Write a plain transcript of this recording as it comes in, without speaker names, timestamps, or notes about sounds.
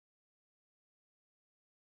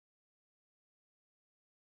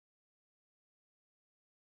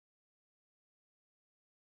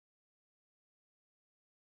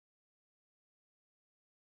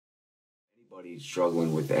Anybody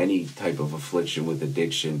struggling with any type of affliction with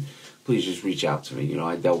addiction, please just reach out to me. You know,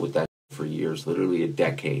 I dealt with that for years, literally a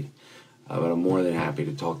decade. But I'm more than happy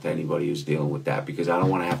to talk to anybody who's dealing with that, because I don't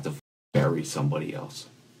want to have to bury somebody else.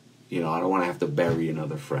 You know, I don't want to have to bury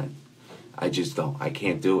another friend. I just don't. I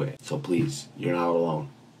can't do it. So please, you're not alone.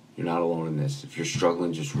 You're not alone in this. If you're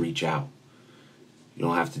struggling, just reach out. You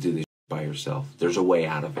don't have to do this by yourself. There's a way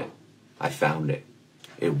out of it. I found it.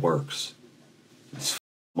 It works. It's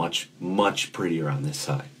much, much prettier on this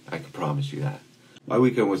side. I can promise you that. My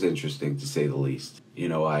weekend was interesting, to say the least. You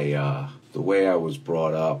know, the way I was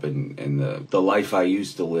brought up and the life I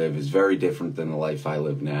used to live is very different than the life I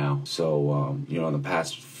live now. So, you know, in the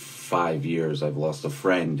past 5 years, I've lost a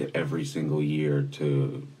friend every single year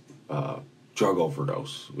to drug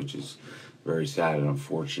overdose, which is very sad and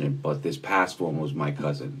unfortunate. But this past one was my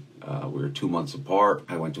cousin. We were 2 months apart.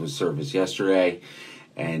 I went to his service yesterday,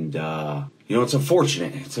 and you know, it's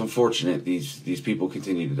unfortunate. It's unfortunate these people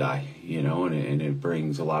continue to die. You know, and it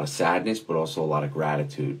brings a lot of sadness, but also a lot of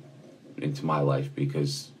gratitude into my life,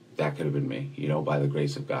 because that could have been me. You know, by the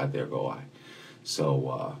grace of God, there go I.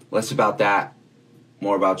 So less about that.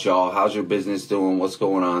 More about y'all. How's your business doing? What's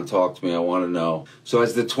going on? Talk to me. I want to know. So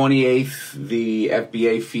as the 28th, the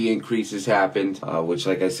FBA fee increases happened, which,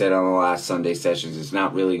 like I said on the last Sunday sessions, it's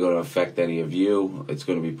not really going to affect any of you. It's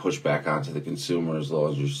going to be pushed back onto the consumer as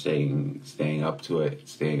long as you're staying up to it,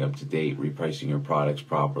 staying up to date, repricing your products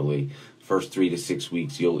properly. First 3 to 6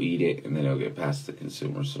 weeks, you'll eat it, and then it'll get past the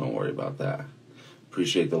consumer, so don't worry about that.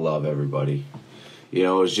 Appreciate the love, everybody. You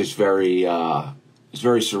know, it's just very... it's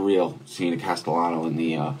very surreal seeing a Castellano in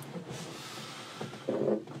the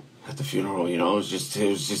at the funeral. You know, it was just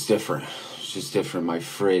different. It's just different. My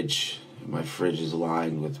fridge is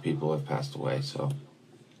lined with people who have passed away. So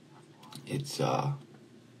it's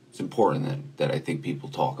important that I think people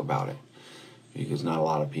talk about it, because not a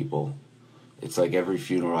lot of people. It's like every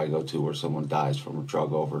funeral I go to where someone dies from a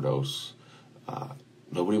drug overdose,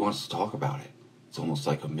 nobody wants to talk about it. It's almost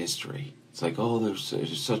like a mystery. It's like, oh,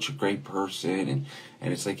 there's such a great person,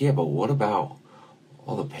 and it's like, yeah, but what about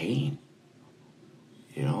all the pain?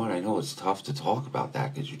 You know, and I know it's tough to talk about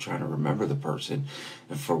that because you're trying to remember the person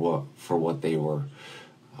and for what they were,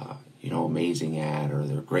 you know, amazing at, or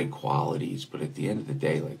their great qualities. But at the end of the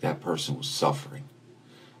day, like, that person was suffering,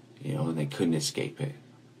 you know, and they couldn't escape it.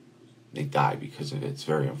 They died because of it. It's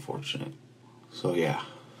very unfortunate. So yeah,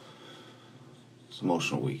 it's an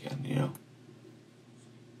emotional weekend, you know.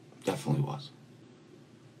 Definitely was.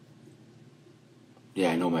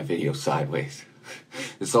 Yeah, I know my video's sideways.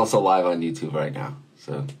 It's also live on YouTube right now,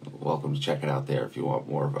 so welcome to check it out there if you want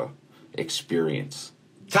more of a experience.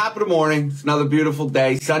 Top of the morning. It's another beautiful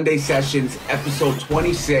day. Sunday Sessions, episode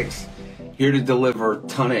 26. Here to deliver a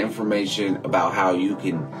ton of information about how you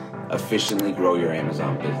can efficiently grow your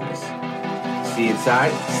Amazon business. See you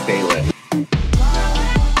inside. Stay lit.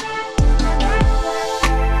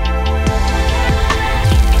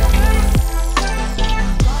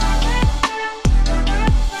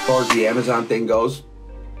 As far as the Amazon thing goes,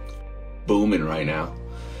 booming right now.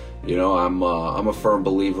 You know, I'm a firm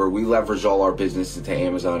believer. We leverage all our business into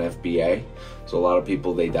Amazon FBA. So a lot of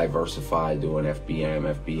people, they diversify doing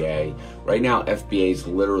FBM, FBA. Right now, FBA is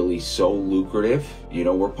literally so lucrative. You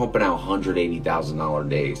know, we're pumping out $180,000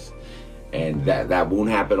 days. And that won't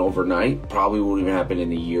happen overnight. Probably won't even happen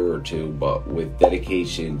in a year or two. But with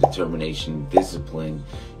dedication, determination, discipline,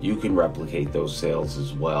 you can replicate those sales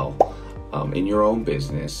as well in your own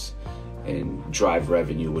business and drive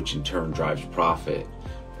revenue, which in turn drives profit,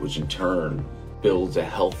 which in turn builds a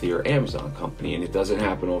healthier Amazon company. And it doesn't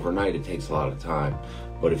happen overnight. It takes a lot of time.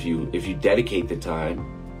 But if you dedicate the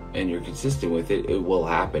time and you're consistent with it, it will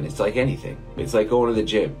happen. It's like anything. It's like going to the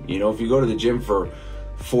gym. You know, if you go to the gym for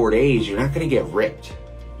 4 days, you're not going to get ripped.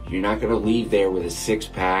 You're not going to leave there with a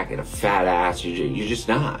six-pack and a fat ass. You're just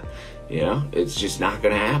not. You know, it's just not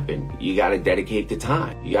going to happen. You got to dedicate the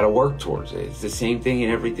time. You got to work towards it. It's the same thing in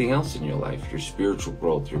everything else in your life. Your spiritual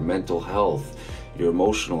growth, your mental health, your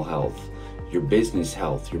emotional health, your business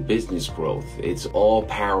health, your business growth. It's all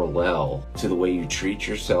parallel to the way you treat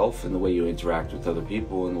yourself and the way you interact with other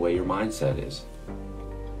people and the way your mindset is.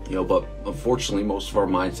 You know, but unfortunately, most of our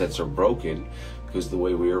mindsets are broken because of the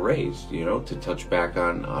way we were raised. You know, to touch back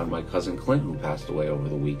on my cousin Clint, who passed away over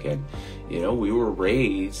the weekend. You know, we were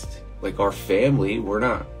raised like our family. We're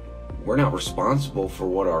not responsible for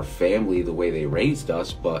what our family, the way they raised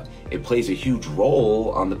us, but it plays a huge role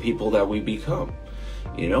on the people that we become.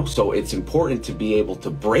 You know, so it's important to be able to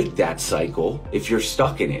break that cycle if you're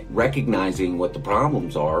stuck in it, recognizing what the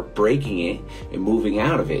problems are, breaking it, and moving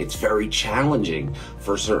out of it. It's very challenging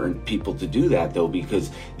for certain people to do that, though, because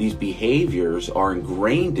these behaviors are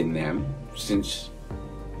ingrained in them since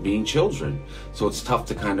being children. So it's tough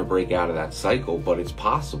to kind of break out of that cycle, but it's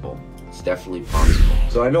possible. It's definitely possible.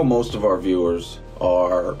 So I know most of our viewers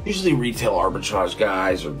are usually retail arbitrage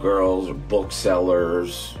guys or girls or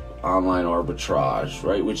booksellers, online arbitrage,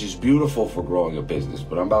 right? Which is beautiful for growing a business,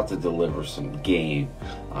 but I'm about to deliver some game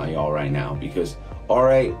on y'all right now, because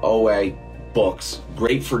RA, OA, books,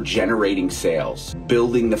 great for generating sales,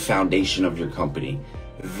 building the foundation of your company.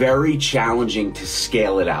 Very challenging to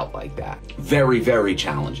scale it out like that. Very, very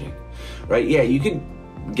challenging, right? Yeah, you can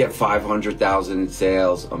get 500,000 in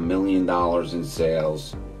sales, $1 million in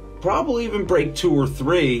sales, probably even break 2 or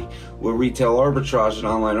 3 with retail arbitrage and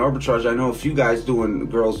online arbitrage. I know a few guys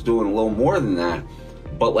girls doing a little more than that,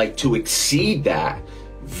 but like to exceed that,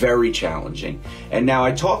 very challenging. And now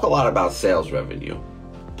I talk a lot about sales revenue,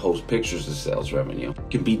 post pictures of sales revenue.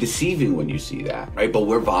 It can be deceiving when you see that, right? But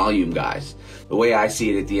we're volume guys. The way I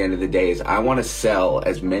see it at the end of the day is I want to sell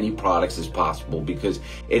as many products as possible, because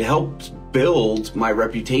it helps build my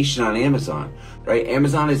reputation on Amazon, right?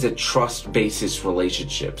 Amazon is a trust basis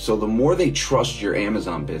relationship. So the more they trust your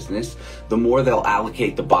Amazon business, the more they'll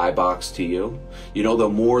allocate the buy box to you. You know, the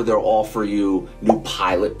more they'll offer you new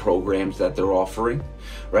pilot programs that they're offering,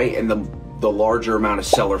 right? And the larger amount of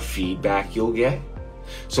seller feedback you'll get.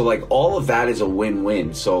 So like all of that is a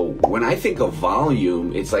win-win. So when I think of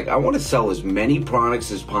volume, it's like I want to sell as many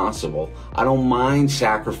products as possible. I don't mind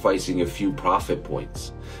sacrificing a few profit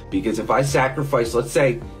points, because if I sacrifice, let's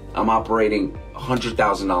say I'm operating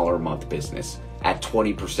 $100,000 a month business at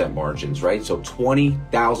 20% margins, right? So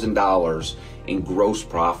 $20,000 in gross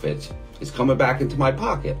profit is coming back into my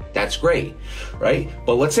pocket. That's great, right?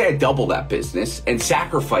 But let's say I double that business and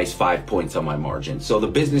sacrifice 5 points on my margin. So the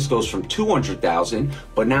business goes from 200,000,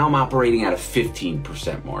 but now I'm operating at a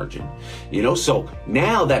 15% margin. You know, so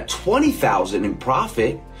now that 20,000 in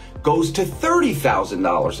profit goes to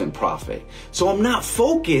 $30,000 in profit. So I'm not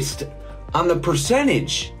focused on the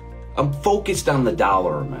percentage. I'm focused on the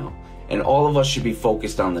dollar amount. And all of us should be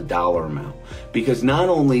focused on the dollar amount, because not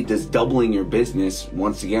only does doubling your business,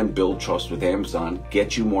 once again, build trust with Amazon,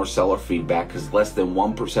 get you more seller feedback, because less than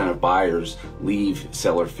 1% of buyers leave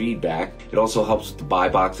seller feedback. It also helps with the buy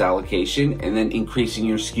box allocation, and then increasing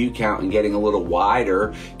your SKU count and getting a little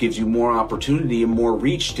wider gives you more opportunity and more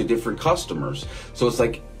reach to different customers. So it's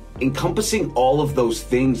like encompassing all of those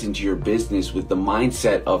things into your business with the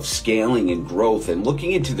mindset of scaling and growth and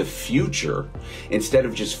looking into the future, instead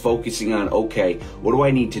of just focusing on, okay, what do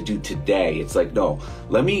I need to do today? It's like, no,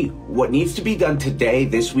 what needs to be done today,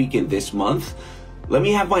 this week, and this month, let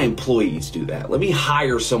me have my employees do that. Let me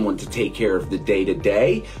hire someone to take care of the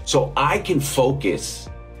day-to-day so I can focus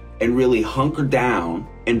and really hunker down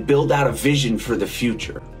and build out a vision for the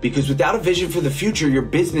future. Because without a vision for the future, your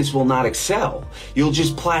business will not excel. You'll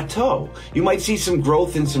just plateau. You might see some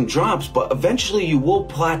growth and some drops, but eventually you will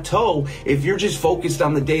plateau if you're just focused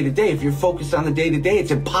on the day-to-day. If you're focused on the day-to-day,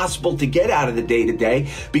 it's impossible to get out of the day-to-day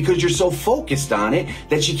because you're so focused on it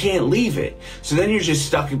that you can't leave it. So then you're just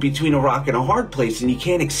stuck in between a rock and a hard place, and you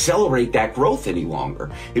can't accelerate that growth any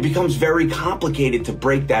longer. It becomes very complicated to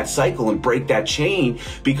break that cycle and break that chain,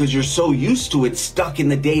 because you're so used to it, stuck in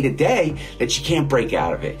the day-to-day, that you can't break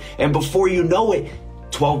out of it. And before you know it,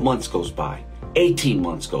 12 months goes by, 18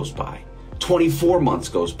 months goes by, 24 months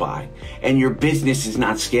goes by, and your business is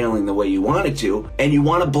not scaling the way you want it to, and you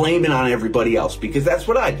want to blame it on everybody else, because that's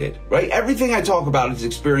what I did, right? Everything I talk about is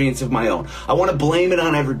experience of my own. I want to blame it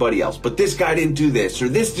on everybody else, but this guy didn't do this, or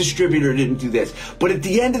this distributor didn't do this. But at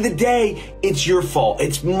the end of the day, it's your fault.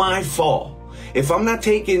 It's my fault. If I'm not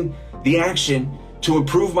taking the action to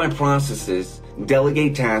improve my processes,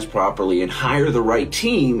 delegate tasks properly, and hire the right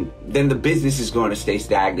team, then the business is going to stay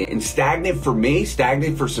stagnant. And stagnant for me,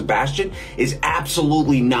 stagnant for Sebastian, is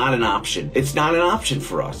absolutely not an option. It's not an option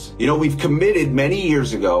for us. You know, we've committed many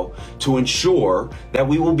years ago to ensure that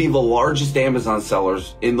we will be the largest Amazon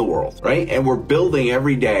sellers in the world, right? And we're building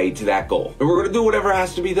every day to that goal. And we're going to do whatever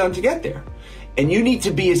has to be done to get there. And you need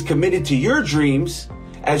to be as committed to your dreams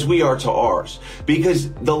as we are to ours,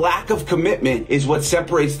 because the lack of commitment is what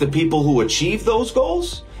separates the people who achieve those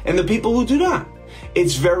goals and the people who do not.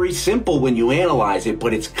 It's very simple when you analyze it,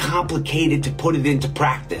 but it's complicated to put it into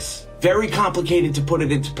practice. Very complicated to put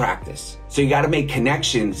it into practice. So you got to make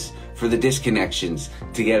connections for the disconnections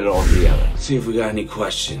to get it all together. See if we got any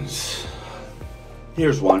questions.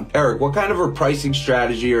 Here's one. Eric, what kind of a pricing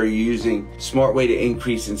strategy are you using? Smart way to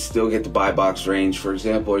increase and still get the buy box range. For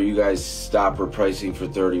example, are you guys stop repricing for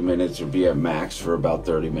 30 minutes or be at max for about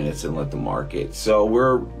 30 minutes and let the market?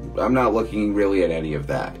 So I'm not looking really at any of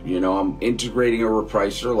that. You know, I'm integrating a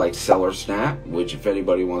repricer like SellerSnap, which if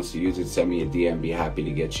anybody wants to use it, send me a DM, be happy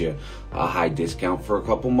to get you a high discount for a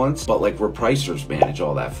couple months, but like repricers manage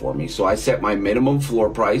all that for me. So I set my minimum floor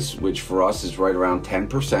price, which for us is right around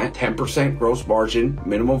 10% gross margin,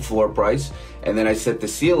 minimum floor price. And then I set the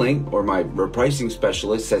ceiling, or my repricing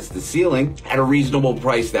specialist sets the ceiling at a reasonable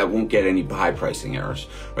price that won't get any high pricing errors,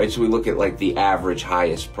 right? So we look at like the average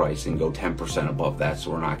highest price and go 10% above that,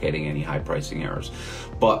 so we're not getting any high pricing errors.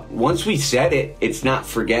 But once we set it, it's not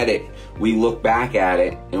forget it. We look back at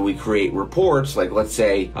it and we create reports. Like let's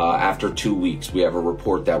say after 2 weeks, we have a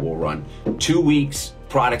report that will run 2 weeks,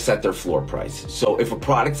 products at their floor price. So if a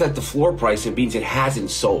product's at the floor price, it means it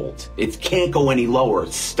hasn't sold. It can't go any lower.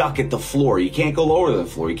 It's stuck at the floor. You can't go lower than the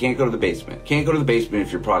floor. You can't go to the basement. Can't go to the basement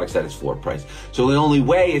if your product's at its floor price. So the only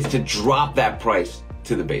way is to drop that price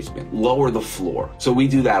to the basement, lower the floor. So we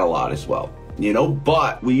do that a lot as well. You know,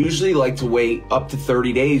 but we usually like to wait up to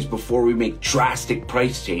 30 days before we make drastic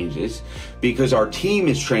price changes, because our team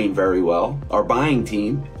is trained very well, our buying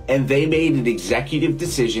team, and they made an executive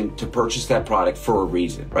decision to purchase that product for a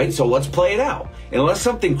reason, right? So let's play it out. Unless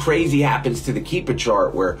something crazy happens to the Keep It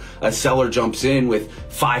chart where a seller jumps in with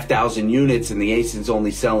 5,000 units and the ASIN's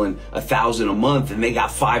only selling 1,000 a month and they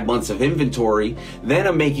got 5 months of inventory, then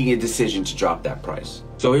I'm making a decision to drop that price.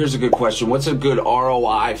 So here's a good question. What's a good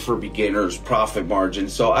ROI for beginners, profit margin?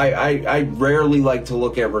 So I rarely like to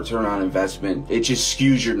look at return on investment. It just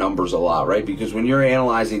skews your numbers a lot, right? Because when you're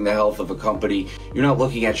analyzing the health of a company, you're not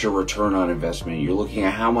looking at your return on investment. You're looking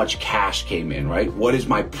at how much cash came in, right? What is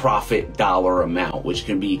my profit dollar amount, which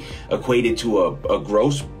can be equated to a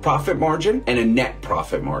gross profit margin and a net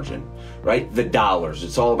profit margin, right? The dollars.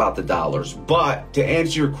 It's all about the dollars. But to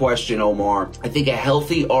answer your question, Omar, I think a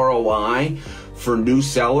healthy ROI for new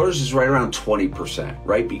sellers is right around 20%,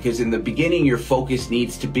 right? Because in the beginning, your focus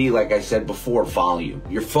needs to be, like I said before, volume.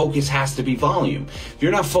 Your focus has to be volume. If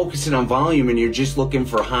you're not focusing on volume and you're just looking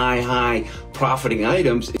for high profiting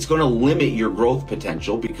items, it's going to limit your growth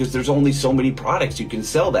potential because there's only so many products you can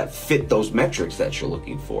sell that fit those metrics that you're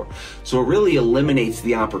looking for. So it really eliminates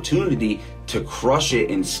the opportunity to crush it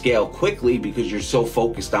and scale quickly because you're so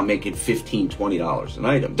focused on making $15, $20 an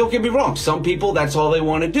item. Don't get me wrong. Some people, that's all they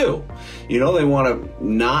want to do. You know, they want to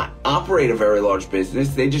not operate a very large business.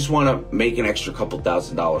 They just want to make an extra couple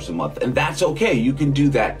 $1,000s a month. And that's okay. You can do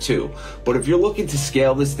that too. But if you're looking to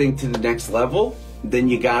scale this thing to the next level, then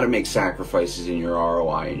you got to make sacrifices in your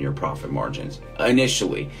ROI and your profit margins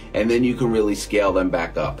initially, and then you can really scale them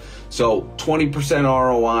back up. So 20%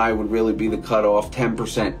 ROI would really be the cutoff.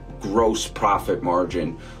 10% gross profit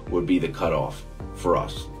margin would be the cutoff for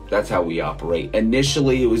us. That's how we operate.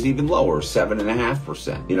 Initially, it was even lower,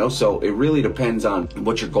 7.5%. You know, so it really depends on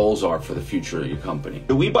what your goals are for the future of your company.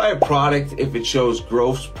 Do we buy a product if it shows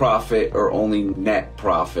gross profit or only net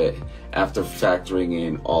profit after factoring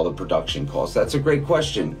in all the production costs? That's a great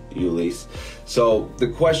question, Ulysse. So the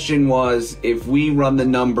question was, if we run the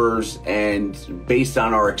numbers and based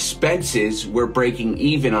on our expenses, we're breaking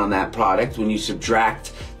even on that product when you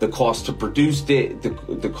subtract the cost to produce it,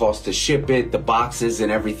 the cost to ship it, the boxes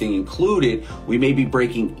and everything included, we may be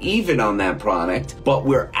breaking even on that product, but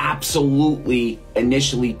we're absolutely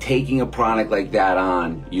initially taking a product like that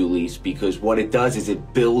on, Ulysse, because what it does is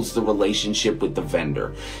it builds the relationship with the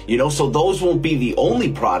vendor. You know, so those won't be the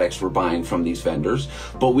only products we're buying from these vendors,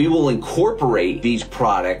 but we will incorporate these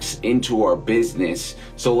products into our business.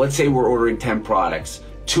 So let's say we're ordering 10 products.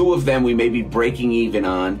 2 of them we may be breaking even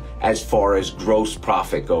on as far as gross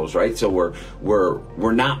profit goes, right? So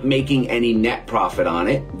we're not making any net profit on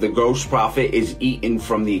it. The gross profit is eaten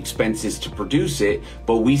from the expenses to produce it,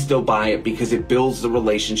 but we still buy it because it builds the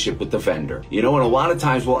relationship with the vendor. You know, and a lot of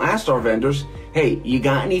times we'll ask our vendors, hey, you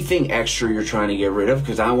got anything extra you're trying to get rid of?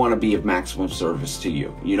 Because I want to be of maximum service to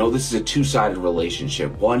you. You know, this is a two-sided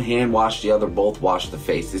relationship. One hand wash the other, both wash the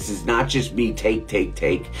face. This is not just me take.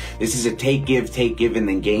 This is a take, give, and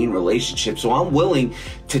then gain relationship. So I'm willing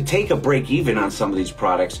to take a break even on some of these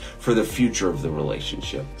products for the future of the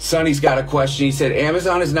relationship. Sonny's got a question. He said,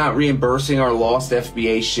 Amazon is not reimbursing our lost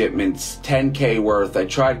FBA shipments, 10K worth. I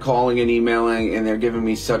tried calling and emailing and they're giving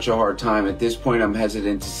me such a hard time. At this point, I'm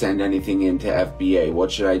hesitant to send anything into FBA.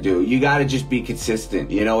 What should I do? You got to just be consistent.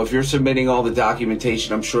 You know, if you're submitting all the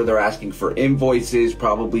documentation, I'm sure they're asking for invoices,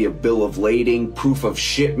 probably a bill of lading, proof of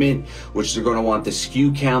shipment, which they're going to want the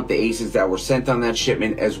SKU count, the ASINs that were sent on that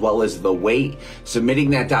shipment, as well as the weight. Submitting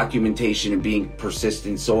that documentation and being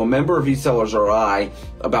persistent. So a member of EsellersRI,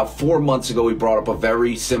 about 4 months ago, we brought up a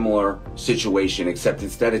very similar situation, except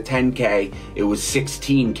instead of 10K, it was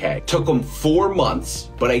 16K. Took him 4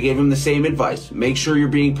 months, but I gave him the same advice. Make sure you're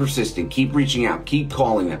being persistent. Keep reaching out. Keep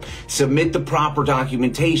calling them. Submit the proper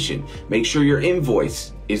documentation. Make sure your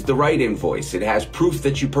invoice is the right invoice. It has proof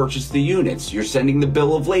that you purchased the units. You're sending the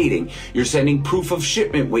bill of lading. You're sending proof of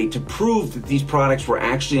shipment weight to prove that these products were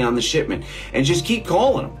actually on the shipment. And just keep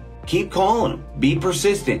calling them. Keep calling them. Be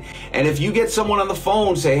persistent. And if you get someone on the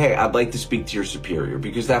phone, say, hey, I'd like to speak to your superior,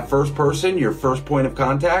 because that first person, your first point of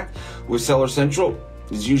contact with Seller Central,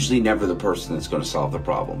 is usually never the person that's going to solve the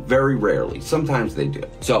problem. Very rarely. Sometimes they do.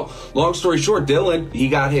 So, long story short, Dylan, he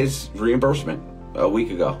got his reimbursement a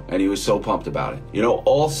week ago, and he was so pumped about it. You know,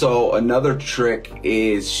 also another trick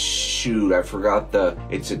is, shoot, I forgot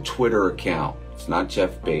it's a Twitter account. It's not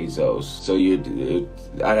Jeff Bezos. So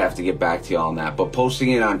I'd have to get back to you on that. But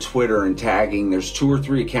posting it on Twitter and tagging, there's 2 or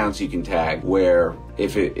 3 accounts you can tag where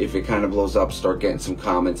if it kind of blows up, start getting some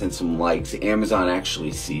comments and some likes, Amazon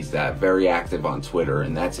actually sees that. Very active on Twitter,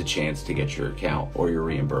 and that's a chance to get your account or your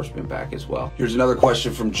reimbursement back as well. Here's another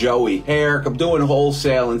question from Joey. Hey Eric, I'm doing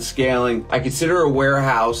wholesale and scaling. I consider a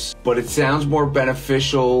warehouse, but it sounds more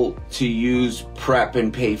beneficial to use prep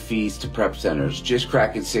and pay fees to prep centers. Just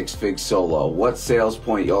cracking 6 figs solo. What sales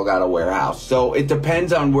point y'all got a warehouse? So it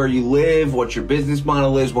depends on where you live, what your business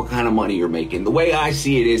model is, what kind of money you're making. The way I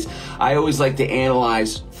see it is, I always like to analyze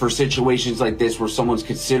for situations like this where someone's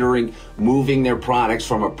considering moving their products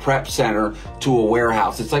from a prep center to a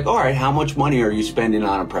warehouse. It's like, all right, how much money are you spending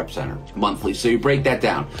on a prep center monthly? So you break that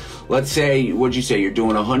down. Let's say, what'd you say? You're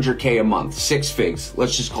doing 100K a month, 6 figs.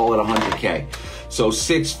 Let's just call it 100K. So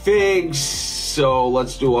 6 figs, so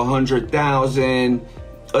let's do 100,000.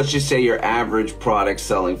 Let's just say your average product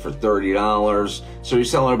selling for $30. So you're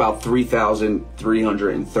selling about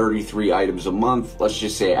 3,333 items a month. Let's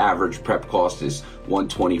just say average prep cost is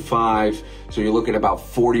 $125. So you're looking at about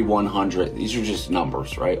 $4,100. These are just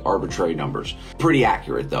numbers, right? Arbitrary numbers. Pretty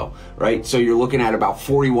accurate though, right? So you're looking at about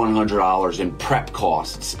 $4,100 in prep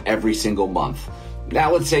costs every single month.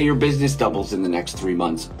 Now let's say your business doubles in the next 3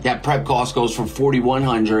 months. That prep cost goes from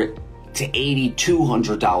 $4,100 to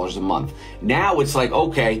 $8,200 a month. Now it's like,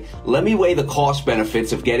 okay, let me weigh the cost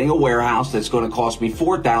benefits of getting a warehouse that's going to cost me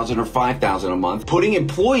 $4,000 or $5,000 a month. Putting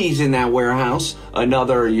employees in that warehouse,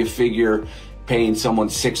 another, you figure, paying someone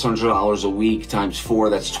 $600 a week times 4,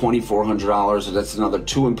 that's $2,400. So that's another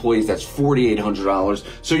 2 employees, that's $4,800.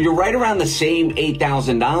 So you're right around the same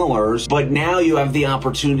 $8,000, but now you have the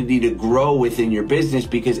opportunity to grow within your business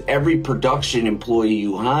because every production employee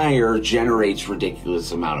you hire generates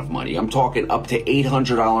ridiculous amount of money. I'm talking up to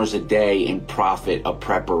 $800 a day in profit a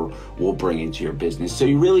prepper will bring into your business. So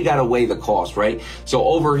you really got to weigh the cost, right? So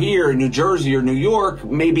over here in New Jersey or New York,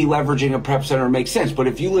 maybe leveraging a prep center makes sense. But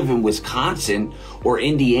if you live in Wisconsin or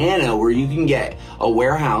Indiana, where you can get a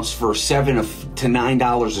warehouse for $7 to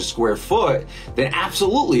 $9 a square foot, then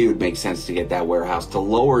absolutely it would make sense to get that warehouse to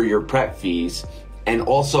lower your prep fees and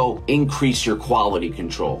also increase your quality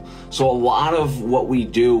control. So a lot of what we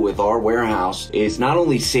do with our warehouse is not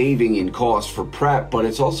only saving in cost for prep, but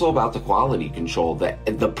it's also about the quality control,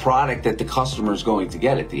 the product that the customer is going to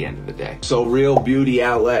get at the end of the day. So Real Beauty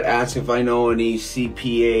Outlet asks if I know any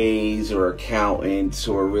CPAs or accountants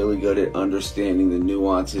who are really good at understanding the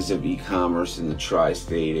nuances of e-commerce in the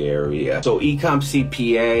tri-state area. So Ecom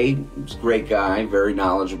CPA, is a great guy, very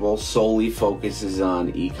knowledgeable, solely focuses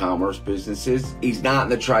on e-commerce businesses. He's not in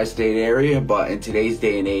the tri-state area, but in today's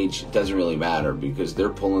day and age, it doesn't really matter because they're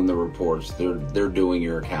pulling the reports. They're doing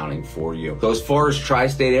your accounting for you. So as far as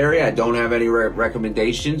tri-state area, I don't have any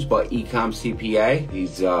recommendations, but Ecom CPA,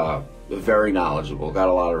 he's very knowledgeable. Got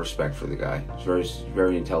a lot of respect for the guy. He's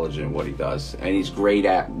very intelligent in what he does. And he's great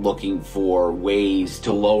at looking for ways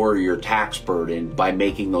to lower your tax burden by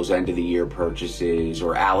making those end of the year purchases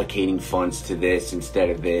or allocating funds to this instead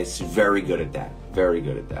of this. Very good at that. Very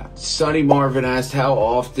good at that. Sonny Marvin asked, how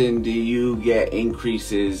often do you get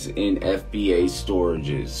increases in FBA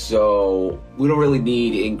storages? So we don't really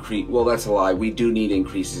need well, that's a lie. We do need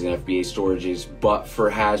increases in FBA storages, but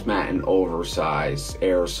for hazmat and oversize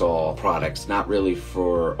aerosol products, not really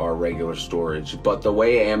for our regular storage. But the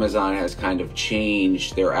way Amazon has kind of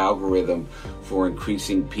changed their algorithm for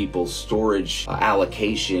increasing people's storage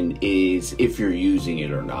allocation is if you're using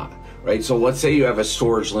it or not. Right? So let's say you have a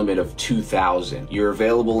storage limit of 2,000. Your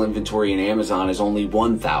available inventory in Amazon is only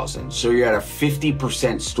 1,000. So you're at a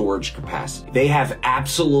 50% storage capacity. They have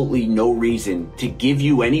absolutely no reason to give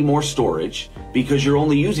you any more storage because you're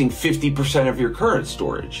only using 50% of your current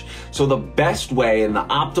storage. So the best way and the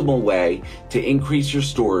optimal way to increase your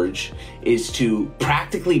storage is to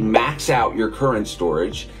practically max out your current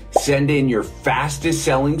storage. Send in your fastest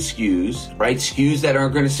selling SKUs, right? SKUs that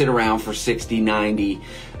aren't going to sit around for 60, 90,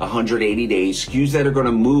 180 days, SKUs that are going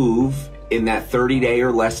to move in that 30-day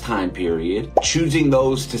or less time period, choosing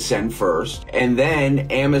those to send first, and then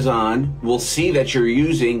Amazon will see that you're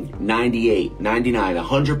using 98, 99,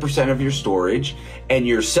 100% of your storage, and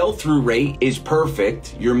your sell-through rate is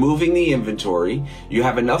perfect. You're moving the inventory, you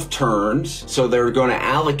have enough turns, so they're going to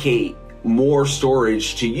allocate more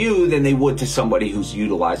storage to you than they would to somebody who's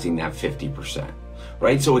utilizing that 50%.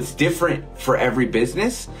 Right? So it's different for every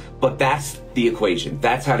business, but that's the equation.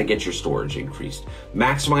 That's how to get your storage increased.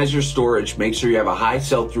 Maximize your storage, make sure you have a high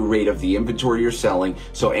sell-through rate of the inventory you're selling,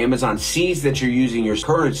 so Amazon sees that you're using your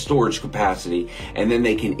current storage capacity, and then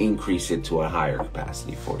they can increase it to a higher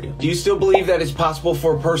capacity for you. Do you still believe that it's possible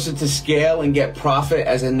for a person to scale and get profit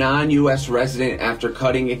as a non-US resident after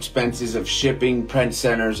cutting expenses of shipping, print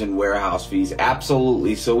centers, and warehouse fees?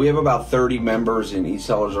 Absolutely. So we have about 30 members in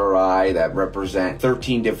EsellersRI that represent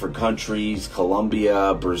 13 different countries: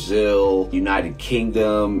 Colombia, Brazil, United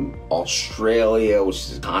Kingdom, Australia, which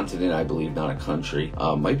is a continent, I believe, not a country.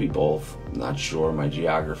 Might be both. I'm not sure. My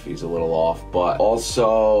geography is a little off. But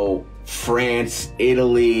also France,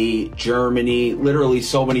 Italy, Germany, literally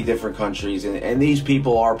so many different countries. And these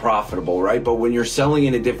people are profitable, right? But when you're selling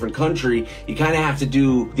in a different country, you kind of have to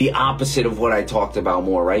do the opposite of what I talked about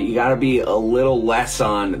more, right? You got to be a little less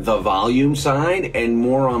on the volume side and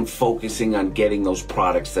more on focusing on getting those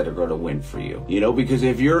products that are going to win for you. You know, because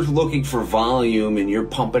if you're looking for volume and you're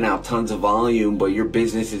pumping out tons of volume, but your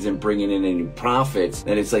business isn't bringing in any profits,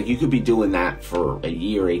 then it's like you could be doing that for a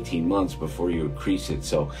year, 18 months before you increase it.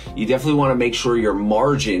 So you definitely want to make sure your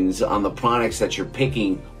margins on the products that you're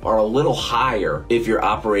picking are a little higher if you're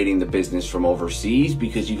operating the business from overseas,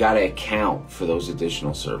 because you got to account for those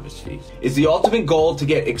additional service fees. Is the ultimate goal to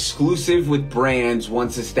get exclusive with brands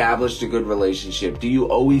once established a good relationship? Do you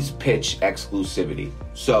always pitch exclusivity?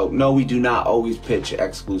 So no, we do not always pitch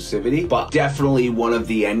exclusivity, but definitely one of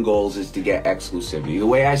the end goals is to get exclusivity. The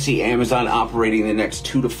way I see Amazon operating the next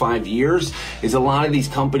 2 to 5 years is a lot of these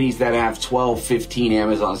companies that have 12, 15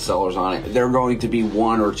 Amazon sellers on it, they're going to be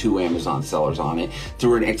 1 or 2 Amazon sellers on it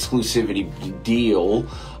through an exclusivity deal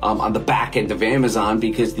on the back end of Amazon,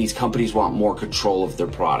 because these companies want more control of their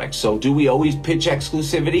products. So do we always pitch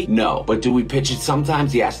exclusivity? No. But do we pitch it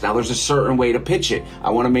sometimes? Yes. Now there's a certain way to pitch it. I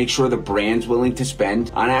want to make sure the brand's willing to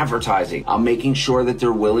spend on advertising. I'm making sure that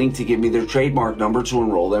they're willing to give me their trademark number to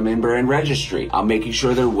enroll them in brand registry. I'm making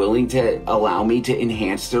sure they're willing to allow me to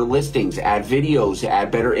enhance their listings, add videos, add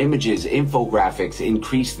better images, infographics,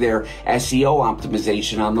 increase their SEO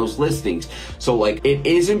optimization on those listings. So like, it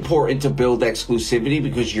is important to build exclusivity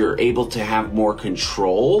because you're able to have more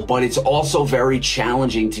control, but it's also very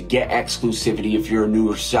challenging to get exclusivity if you're a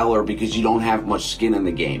newer seller because you don't have much skin in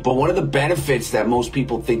the game. But one of the benefits that most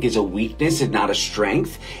people think is a weakness and not a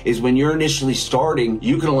strength is when you're initially starting,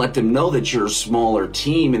 you can let them know that you're a smaller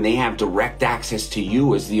team and they have direct access to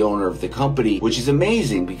you as the owner of the company, which is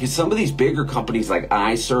amazing because some of these bigger companies like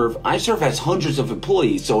iServe has hundreds of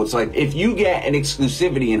employees. So it's like, if you get an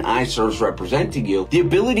exclusivity and iServe's representing you, the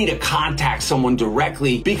ability to contact someone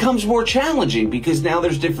directly becomes more challenging because now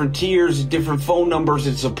there's different tiers, different phone numbers,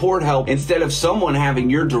 and support help, instead of someone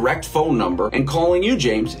having your direct phone number and calling you,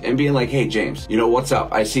 James, and being like, hey, James, you know, what's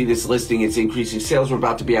up? I see this listing, it's increasing sales, we're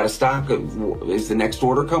about to be out of stock. Is the next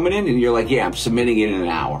order coming in? And you're like, yeah, I'm submitting it in an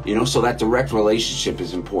hour. You know, so that direct relationship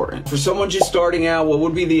is important. For someone just starting out, what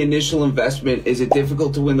would be the initial investment? Is it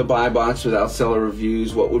difficult to win the buy box without seller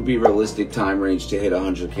reviews? What would be realistic time range to hit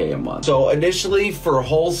 100K a month? So initially, for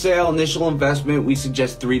wholesale initial investment, we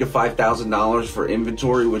suggest $3,000 to $5,000 for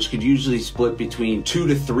inventory, which could usually split between 2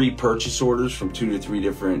 to 3 purchase orders from 2 to 3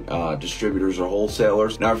 different distributors or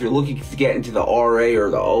wholesalers. Now, if you're looking to get into the RA or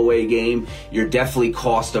the OA game, your definitely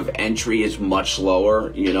cost of entry is much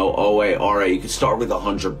lower. You know, OA, RA, you could start with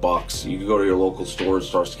 $100. You could go to your local store and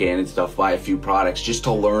start scanning stuff, buy a few products just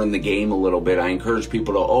to learn the game a little bit. I encourage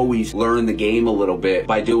people to always learn the game a little bit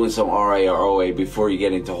by doing some RA or OA before you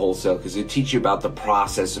get into wholesale, because it teaches you about the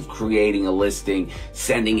process of creating a listing,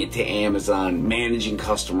 sending it to Amazon, managing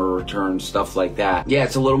customer returns, stuff like that. Yeah,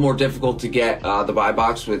 it's a little more difficult to get the buy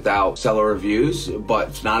box without seller reviews, but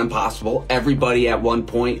it's not impossible. Everybody at one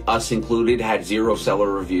point, us included, had 0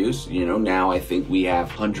 seller reviews. You know, now I think we have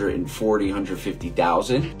 140,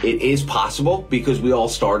 150,000. It is possible because we all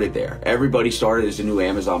started there. Everybody started as a new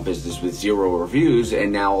Amazon business with 0 reviews,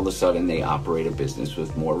 and now all of a sudden they operate a business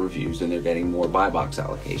with more reviews and they're getting more buy box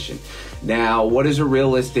allocation. Now, what is a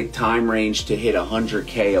realistic time range to hit 100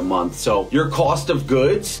 100K a month. So your cost of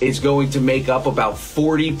goods is going to make up about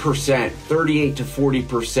 40%, 38 to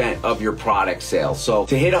 40% of your product sales. So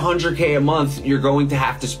to hit 100K a month, you're going to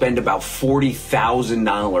have to spend about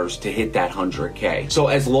 $40,000 to hit that 100K. So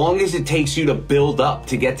as long as it takes you to build up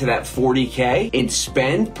to get to that 40K in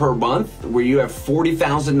spend per month, where you have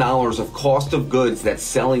 $40,000 of cost of goods that's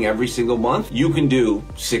selling every single month, you can do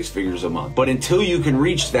 6 figures a month. But until you can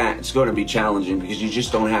reach that, it's going to be challenging because you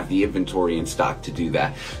just don't have the inventory in stock to do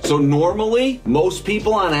that. So normally, most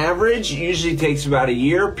people on average usually takes about a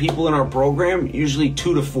year. People in our program, usually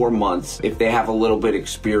 2 to 4 months. If they have a little bit of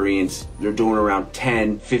experience, they're doing around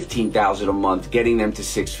 10, 15,000 a month. Getting them to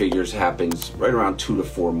 6 figures happens right around 2 to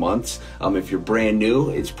 4 months. If you're brand new,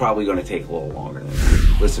 it's probably going to take a little longer than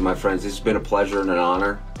that. Listen, my friends, this has been a pleasure and an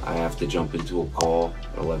honor. I have to jump into a call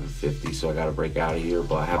at 11:50, so I got to break out of here.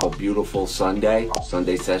 But have a beautiful Sunday.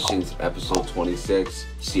 Sunday Sessions, episode 26.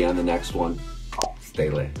 See you on the next one. Stay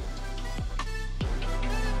lit.